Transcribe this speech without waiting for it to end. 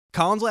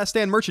Colin's Last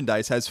Stand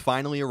merchandise has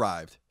finally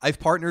arrived. I've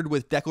partnered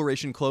with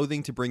Declaration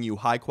Clothing to bring you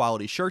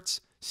high-quality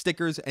shirts,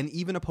 stickers, and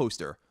even a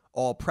poster,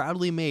 all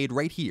proudly made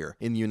right here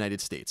in the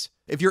United States.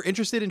 If you're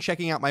interested in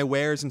checking out my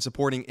wares and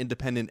supporting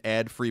independent,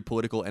 ad-free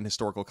political and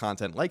historical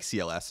content like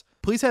CLS,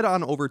 please head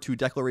on over to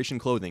Declaration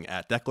Clothing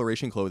at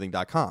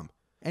declarationclothing.com.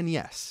 And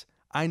yes,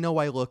 I know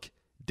I look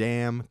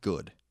damn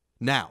good.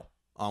 Now,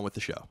 on with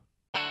the show.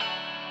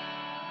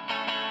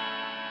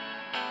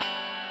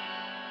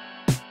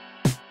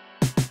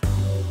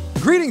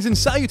 Greetings and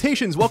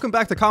salutations. Welcome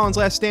back to Colin's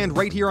Last Stand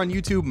right here on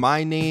YouTube.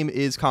 My name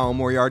is Colin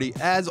Moriarty.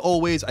 As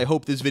always, I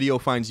hope this video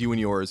finds you and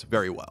yours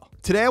very well.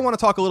 Today, I want to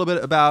talk a little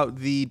bit about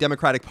the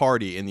Democratic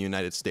Party in the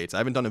United States. I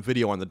haven't done a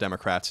video on the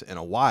Democrats in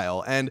a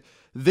while, and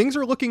things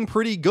are looking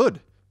pretty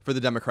good for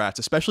the Democrats,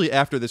 especially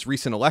after this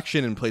recent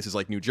election in places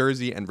like New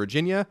Jersey and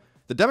Virginia.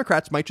 The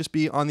Democrats might just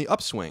be on the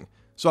upswing.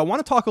 So I want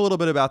to talk a little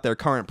bit about their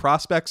current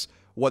prospects,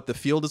 what the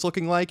field is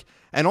looking like,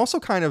 and also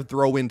kind of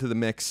throw into the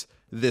mix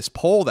this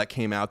poll that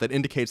came out that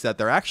indicates that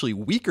they're actually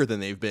weaker than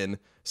they've been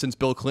since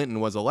Bill Clinton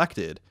was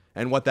elected,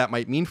 and what that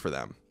might mean for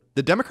them.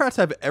 The Democrats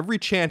have every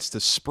chance to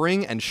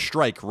spring and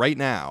strike right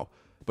now,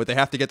 but they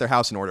have to get their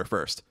house in order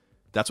first.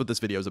 That's what this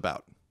video is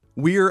about.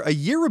 We're a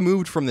year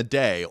removed from the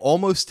day,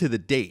 almost to the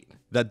date,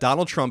 that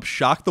Donald Trump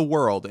shocked the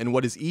world in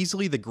what is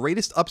easily the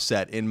greatest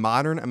upset in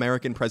modern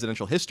American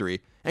presidential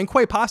history, and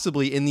quite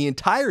possibly in the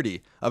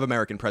entirety of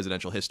American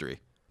presidential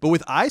history. But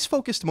with eyes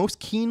focused most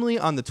keenly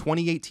on the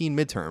 2018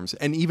 midterms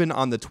and even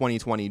on the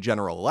 2020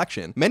 general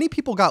election, many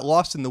people got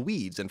lost in the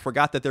weeds and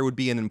forgot that there would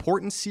be an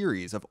important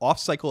series of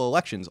off-cycle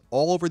elections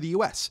all over the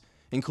US,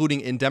 including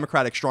in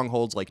Democratic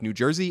strongholds like New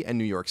Jersey and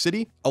New York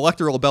City,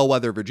 electoral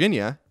bellwether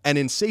Virginia, and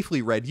in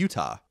safely red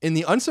Utah. In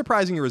the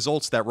unsurprising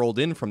results that rolled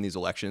in from these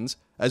elections,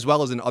 as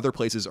well as in other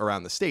places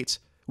around the states,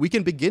 we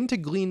can begin to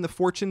glean the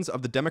fortunes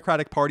of the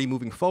Democratic Party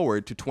moving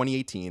forward to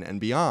 2018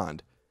 and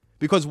beyond.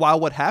 Because while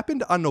what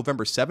happened on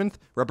November 7th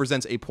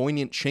represents a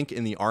poignant chink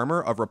in the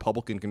armor of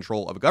Republican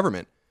control of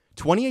government,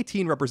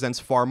 2018 represents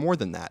far more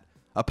than that,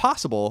 a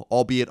possible,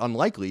 albeit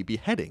unlikely,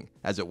 beheading,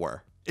 as it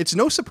were. It's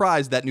no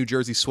surprise that New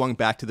Jersey swung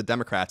back to the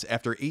Democrats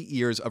after 8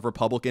 years of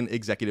Republican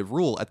executive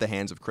rule at the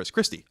hands of Chris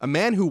Christie, a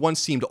man who once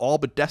seemed all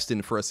but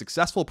destined for a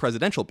successful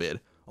presidential bid,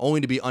 only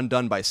to be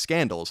undone by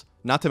scandals,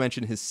 not to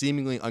mention his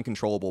seemingly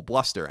uncontrollable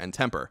bluster and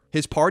temper.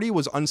 His party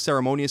was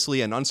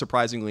unceremoniously and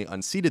unsurprisingly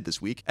unseated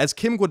this week, as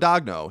Kim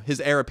Guadagno,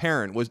 his heir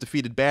apparent, was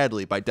defeated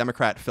badly by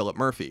Democrat Philip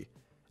Murphy.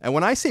 And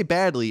when I say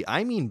badly,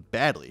 I mean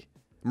badly.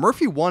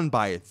 Murphy won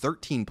by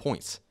 13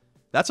 points.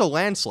 That's a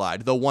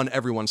landslide, though one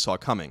everyone saw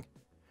coming.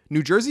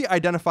 New Jersey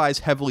identifies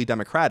heavily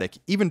Democratic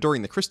even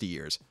during the Christie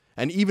years,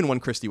 and even when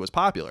Christie was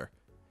popular.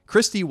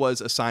 Christie was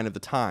a sign of the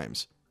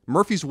times.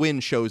 Murphy's win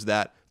shows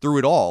that, through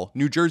it all,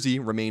 New Jersey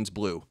remains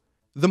blue.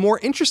 The more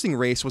interesting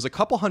race was a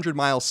couple hundred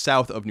miles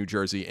south of New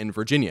Jersey in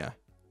Virginia.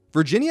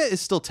 Virginia is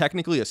still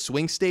technically a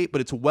swing state,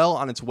 but it's well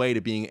on its way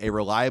to being a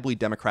reliably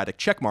Democratic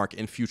checkmark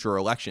in future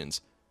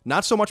elections.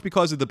 Not so much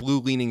because of the blue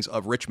leanings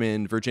of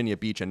Richmond, Virginia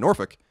Beach, and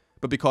Norfolk,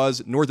 but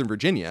because Northern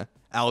Virginia,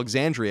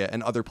 Alexandria,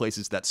 and other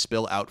places that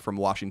spill out from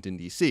Washington,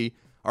 D.C.,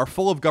 are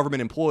full of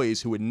government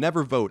employees who would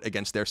never vote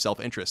against their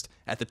self-interest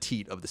at the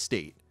teat of the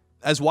state.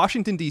 As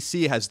Washington,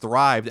 D.C. has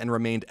thrived and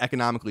remained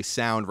economically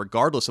sound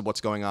regardless of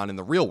what's going on in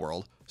the real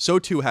world, so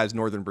too has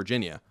Northern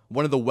Virginia,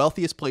 one of the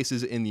wealthiest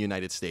places in the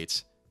United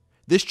States.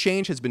 This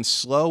change has been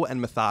slow and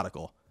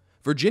methodical.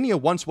 Virginia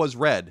once was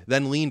red,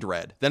 then leaned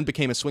red, then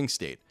became a swing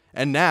state,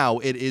 and now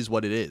it is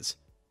what it is.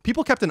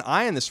 People kept an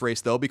eye on this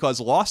race, though, because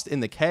lost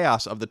in the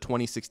chaos of the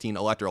 2016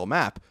 electoral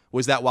map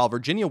was that while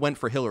Virginia went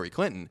for Hillary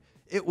Clinton,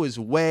 it was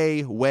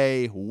way,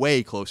 way,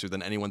 way closer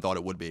than anyone thought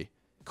it would be.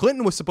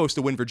 Clinton was supposed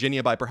to win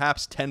Virginia by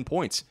perhaps 10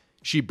 points.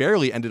 She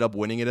barely ended up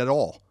winning it at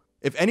all.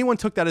 If anyone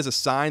took that as a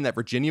sign that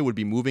Virginia would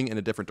be moving in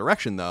a different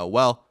direction, though,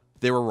 well,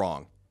 they were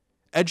wrong.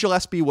 Ed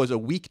Gillespie was a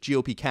weak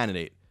GOP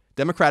candidate.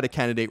 Democratic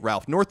candidate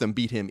Ralph Northam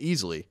beat him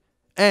easily.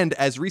 And,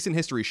 as recent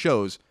history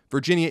shows,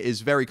 Virginia is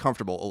very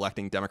comfortable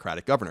electing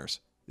Democratic governors.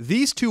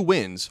 These two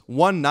wins,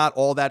 one not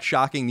all that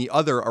shocking, the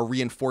other a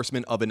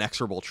reinforcement of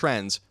inexorable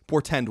trends,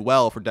 portend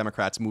well for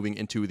Democrats moving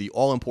into the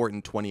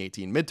all-important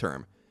 2018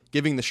 midterm,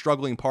 giving the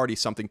struggling party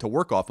something to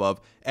work off of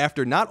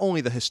after not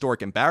only the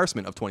historic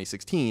embarrassment of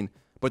 2016,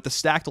 but the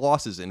stacked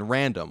losses in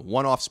random,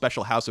 one-off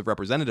special House of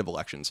Representative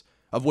elections,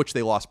 of which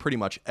they lost pretty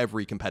much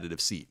every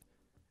competitive seat.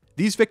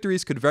 These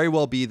victories could very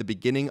well be the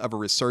beginning of a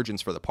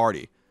resurgence for the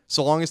party,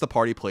 so long as the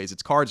party plays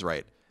its cards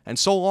right, and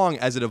so long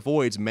as it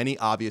avoids many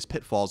obvious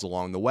pitfalls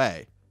along the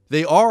way.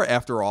 They are,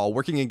 after all,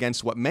 working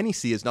against what many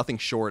see as nothing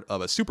short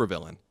of a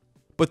supervillain.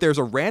 But there's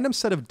a random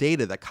set of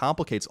data that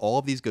complicates all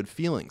of these good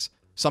feelings,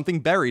 something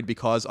buried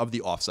because of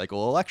the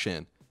off-cycle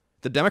election.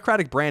 The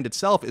Democratic brand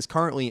itself is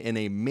currently in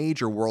a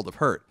major world of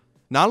hurt,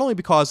 not only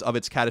because of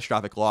its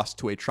catastrophic loss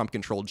to a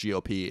Trump-controlled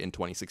GOP in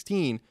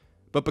 2016,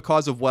 but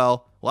because of,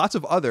 well, lots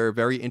of other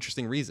very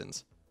interesting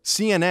reasons.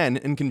 CNN,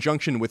 in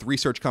conjunction with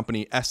research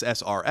company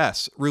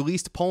SSRS,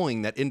 released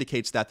polling that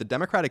indicates that the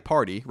Democratic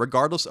Party,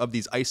 regardless of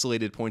these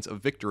isolated points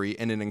of victory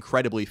in an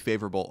incredibly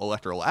favorable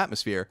electoral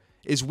atmosphere,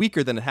 is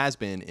weaker than it has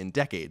been in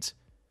decades.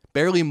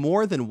 Barely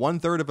more than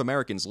 1/3 of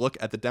Americans look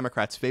at the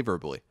Democrats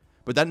favorably,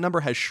 but that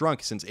number has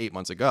shrunk since 8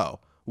 months ago,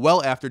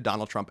 well after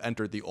Donald Trump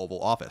entered the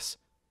Oval Office.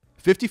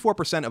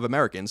 54% of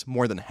Americans,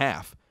 more than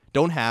half,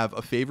 don't have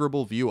a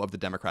favorable view of the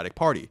Democratic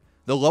Party,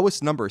 the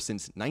lowest number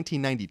since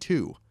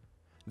 1992.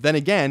 Then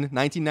again,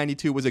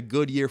 1992 was a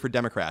good year for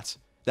Democrats.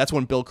 That's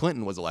when Bill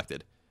Clinton was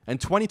elected. And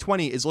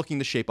 2020 is looking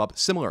to shape up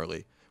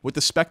similarly, with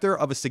the specter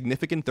of a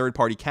significant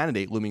third-party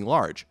candidate looming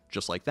large,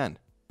 just like then.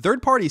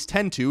 Third parties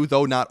tend to,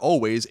 though not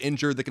always,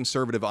 injure the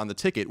conservative on the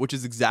ticket, which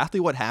is exactly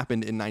what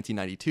happened in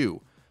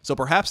 1992. So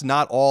perhaps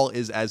not all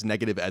is as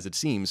negative as it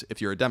seems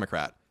if you're a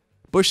Democrat.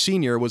 Bush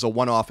Sr. was a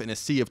one-off in a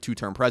sea of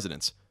two-term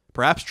presidents.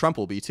 Perhaps Trump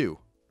will be too.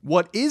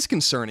 What is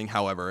concerning,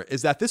 however,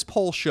 is that this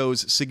poll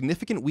shows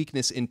significant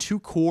weakness in two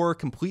core,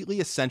 completely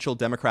essential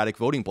Democratic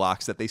voting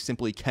blocks that they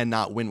simply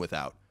cannot win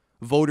without: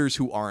 voters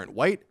who aren't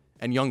white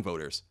and young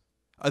voters.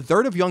 A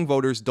third of young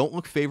voters don't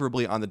look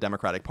favorably on the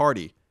Democratic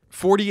Party.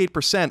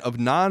 48% of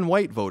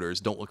non-white voters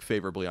don't look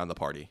favorably on the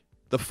party.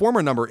 The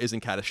former number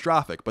isn't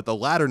catastrophic, but the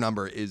latter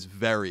number is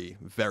very,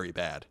 very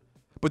bad.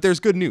 But there's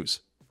good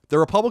news. The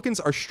Republicans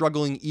are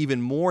struggling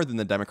even more than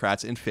the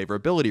Democrats in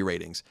favorability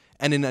ratings,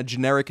 and in a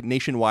generic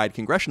nationwide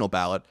congressional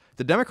ballot,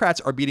 the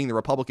Democrats are beating the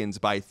Republicans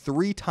by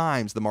 3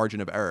 times the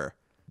margin of error.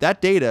 That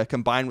data,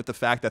 combined with the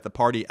fact that the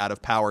party out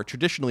of power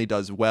traditionally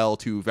does well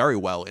to very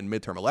well in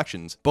midterm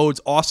elections, bodes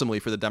awesomely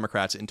for the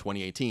Democrats in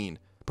 2018,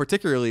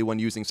 particularly when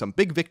using some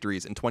big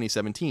victories in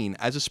 2017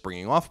 as a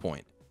springing off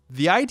point.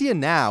 The idea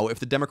now, if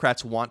the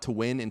Democrats want to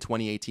win in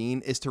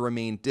 2018, is to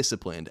remain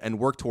disciplined and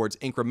work towards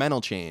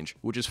incremental change,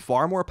 which is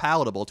far more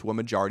palatable to a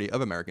majority of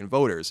American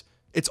voters.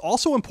 It's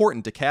also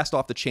important to cast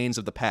off the chains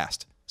of the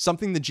past,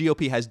 something the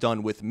GOP has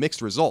done with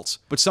mixed results,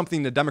 but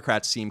something the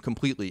Democrats seem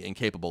completely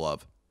incapable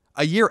of.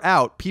 A year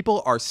out,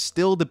 people are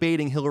still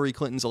debating Hillary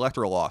Clinton's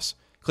electoral loss,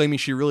 claiming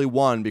she really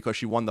won because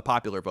she won the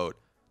popular vote,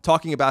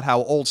 talking about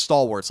how old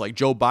stalwarts like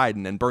Joe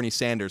Biden and Bernie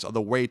Sanders are the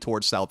way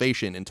towards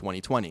salvation in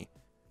 2020.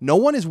 No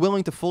one is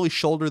willing to fully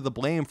shoulder the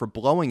blame for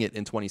blowing it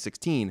in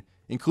 2016,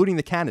 including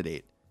the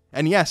candidate.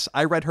 And yes,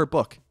 I read her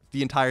book,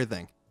 the entire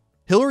thing.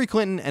 Hillary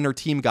Clinton and her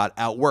team got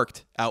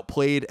outworked,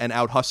 outplayed, and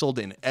outhustled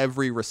in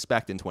every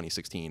respect in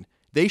 2016.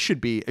 They should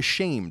be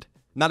ashamed.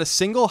 Not a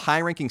single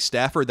high-ranking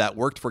staffer that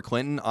worked for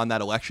Clinton on that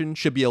election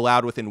should be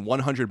allowed within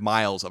 100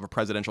 miles of a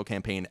presidential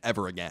campaign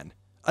ever again.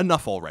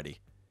 Enough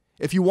already.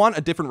 If you want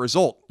a different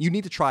result, you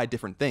need to try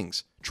different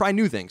things. Try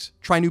new things.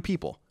 Try new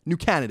people, new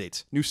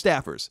candidates, new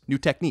staffers, new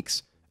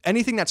techniques.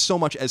 Anything that so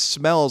much as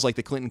smells like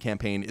the Clinton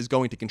campaign is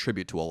going to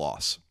contribute to a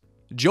loss.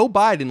 Joe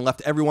Biden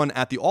left everyone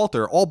at the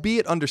altar,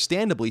 albeit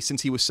understandably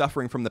since he was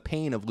suffering from the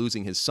pain of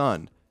losing his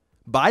son.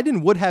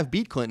 Biden would have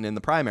beat Clinton in the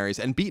primaries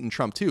and beaten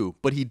Trump too,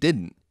 but he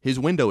didn't. His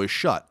window is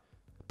shut.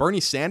 Bernie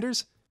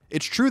Sanders?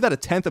 It's true that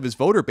 1/10 of his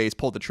voter base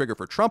pulled the trigger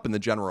for Trump in the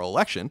general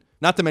election,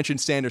 not to mention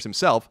Sanders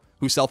himself,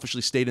 who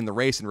selfishly stayed in the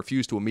race and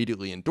refused to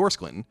immediately endorse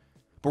Clinton.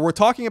 But we're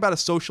talking about a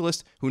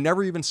socialist who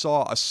never even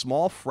saw a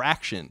small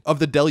fraction of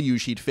the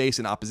deluge he'd face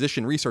in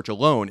opposition research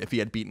alone if he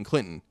had beaten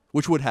Clinton,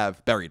 which would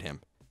have buried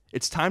him.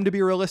 It's time to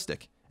be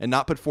realistic and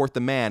not put forth the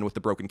man with the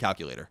broken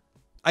calculator.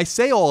 I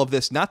say all of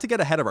this not to get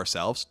ahead of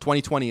ourselves.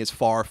 2020 is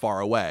far, far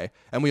away,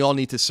 and we all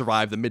need to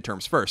survive the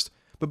midterms first,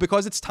 but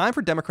because it's time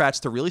for Democrats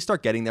to really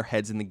start getting their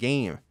heads in the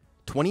game.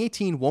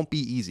 2018 won't be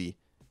easy.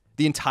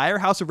 The entire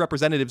House of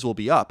Representatives will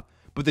be up,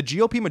 but the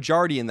GOP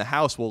majority in the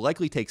House will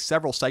likely take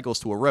several cycles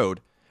to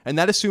erode, and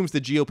that assumes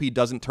the GOP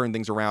doesn't turn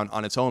things around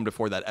on its own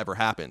before that ever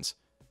happens.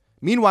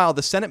 Meanwhile,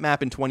 the Senate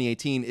map in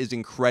 2018 is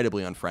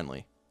incredibly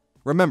unfriendly.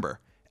 Remember,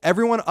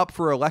 everyone up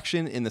for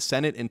election in the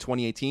Senate in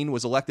 2018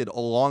 was elected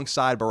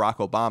alongside Barack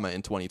Obama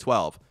in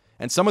 2012,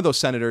 and some of those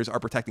senators are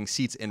protecting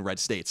seats in red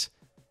states.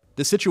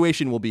 The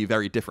situation will be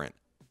very different.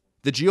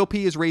 The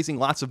GOP is raising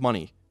lots of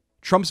money.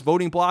 Trump's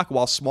voting bloc,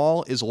 while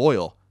small, is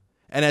loyal.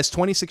 And as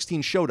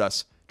 2016 showed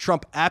us,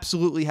 Trump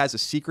absolutely has a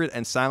secret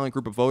and silent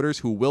group of voters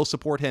who will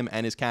support him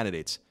and his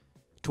candidates.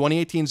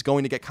 2018 is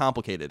going to get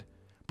complicated.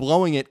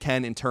 Blowing it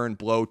can, in turn,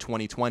 blow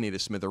 2020 to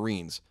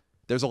smithereens.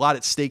 There's a lot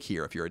at stake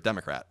here if you're a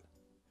Democrat.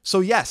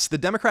 So yes, the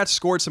Democrats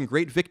scored some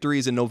great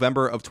victories in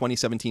November of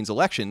 2017's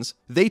elections.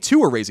 They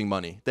too are raising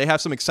money. They have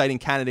some exciting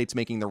candidates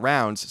making the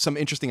rounds, some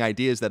interesting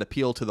ideas that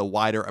appeal to the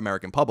wider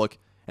American public,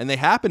 and they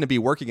happen to be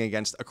working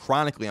against a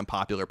chronically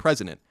unpopular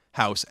president,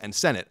 House and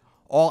Senate,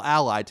 all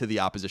allied to the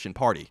opposition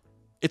party.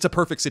 It's a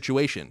perfect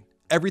situation.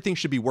 Everything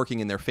should be working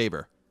in their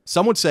favor.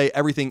 Some would say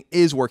everything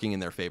is working in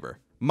their favor.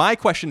 My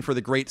question for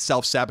the great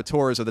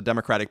self-saboteurs of the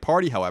Democratic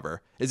Party,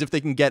 however, is if they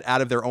can get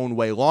out of their own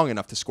way long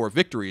enough to score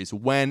victories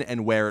when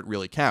and where it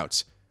really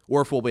counts,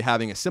 or if we'll be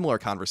having a similar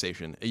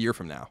conversation a year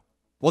from now.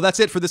 Well, that's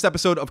it for this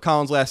episode of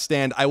Colin's Last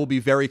Stand. I will be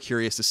very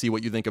curious to see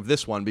what you think of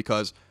this one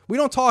because we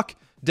don't talk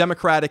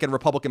Democratic and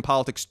Republican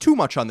politics too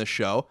much on this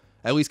show,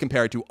 at least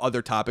compared to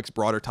other topics,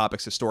 broader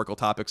topics, historical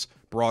topics,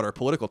 broader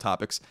political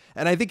topics.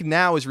 And I think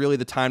now is really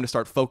the time to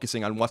start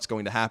focusing on what's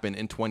going to happen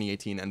in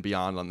 2018 and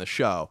beyond on this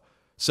show.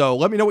 So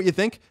let me know what you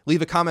think.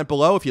 Leave a comment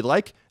below if you'd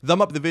like.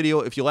 Thumb up the video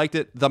if you liked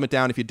it. Thumb it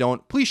down if you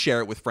don't. Please share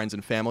it with friends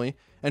and family.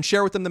 and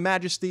share with them the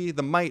majesty,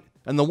 the might,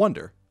 and the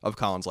wonder of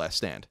Colin's Last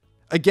Stand.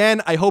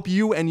 Again, I hope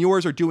you and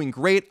yours are doing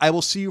great. I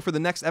will see you for the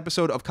next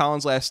episode of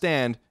Colin's Last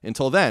Stand.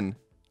 Until then,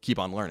 keep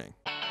on learning.